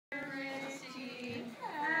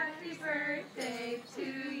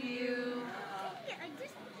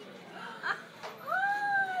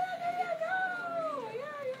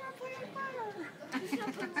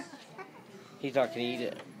He's not gonna eat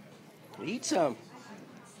it. Eat some.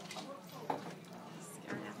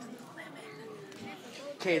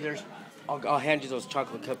 Okay, I'll hand you those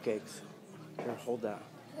chocolate cupcakes. Here, hold that.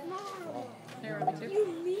 Here, want me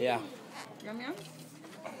to? Yeah. Yum yum?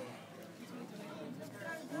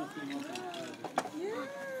 Yeah.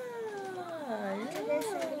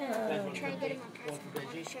 Try and get him on camera.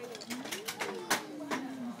 I'll show you.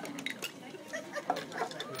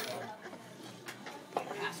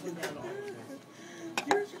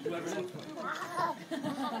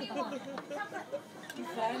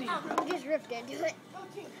 I just ripped into it.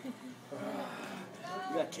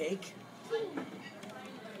 You got cake?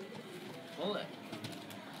 Hold it.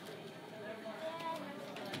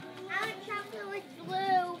 I want chocolate with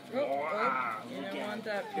blue. You don't want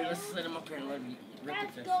that. Here, let's slid him up here and let him rip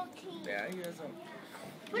Let's it. go, team. Yeah, he doesn't.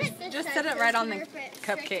 Put it this Just side set it so right on you the rip it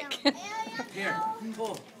cupcake. straight down. Here,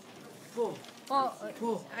 pull. Pull. Well,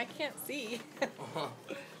 Pull. I can't see.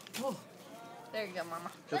 Pull. There you go,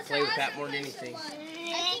 Mama. She'll play with that more than anything. I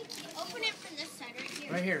think open it from this side right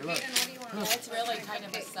here. Right here, look. It's really kind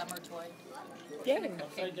of a summer toy. Yeah.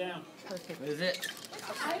 Upside down. Perfect. Is it?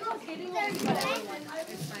 There's one.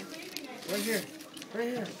 It's fine. Right here. Right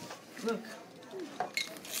here. Look.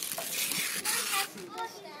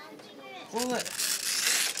 Pull it.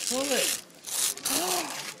 Pull it.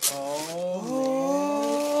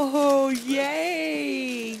 Oh,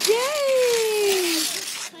 yay! Yay!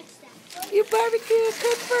 You barbecued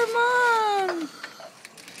good for Mom!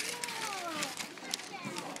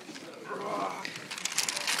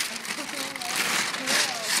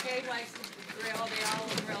 Gabe likes to grill the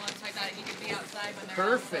olive grill and like that. He can be outside when they're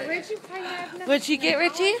Perfect. What'd you get,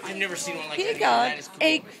 Richie? I've never seen one like He that. got That is cool.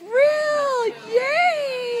 a grill!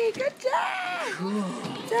 Yay! Good job!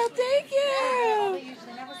 So thank you!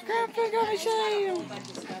 Grandpa, gonna show you.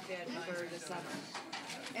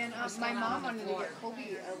 And my mom wanted to get Kobe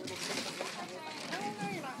a little kitchen.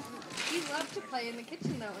 He loved to play in the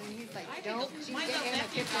kitchen though, and he's like, don't you get in the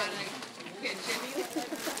kitchen.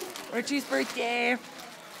 Richie's birthday.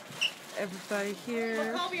 Everybody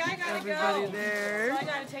here. Kobe, I gotta Everybody go. there. So I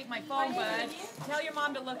gotta take my phone, bud. Tell your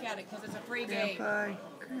mom to look at it because it's a free game. Grandpa.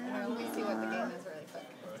 Let me see what the game is really quick.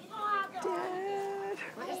 Dad.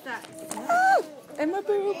 What is that? Oh, and my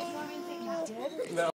boob. No.